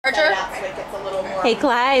Hey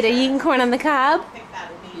Clyde, are you eating corn on the cob?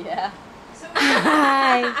 Yeah.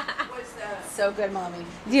 Hi. So good, Mommy.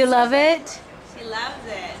 Do you love it? She loves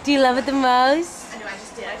it. Do you love it the most? I know, I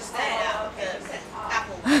just did. I just said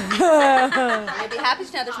apple. You'll be happy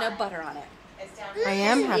to know there's no butter on it. I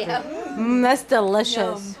am happy. Yep. That's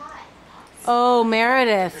delicious. Oh,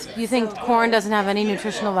 Meredith, you think corn doesn't have any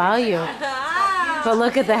nutritional value. But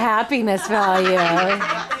look at the happiness value.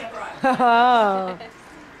 Oh.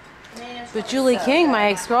 But Julie King, my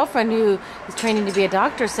ex-girlfriend who is training to be a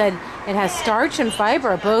doctor, said it has starch and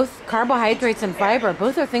fiber, both carbohydrates and fiber.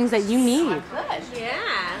 Both are things that you need. Good.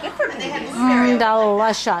 Yeah. Good for me.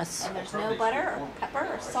 Delicious. And there's no butter or pepper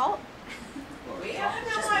or salt.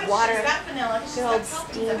 Just water. Good old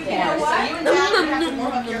steam pan.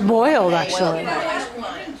 Boiled, actually.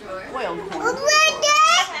 Boiled corn.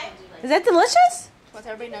 Is that delicious? Wants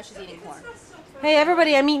everybody to know she's eating corn. Hey,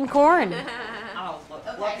 everybody, I'm eating corn.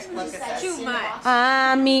 Too much.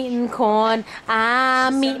 I'm eating corn.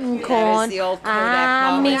 I'm eating corn. the old Kodak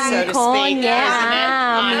I'm moment, so eating to corn. speak, Yeah, isn't it?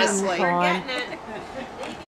 I'm Honestly. eating corn.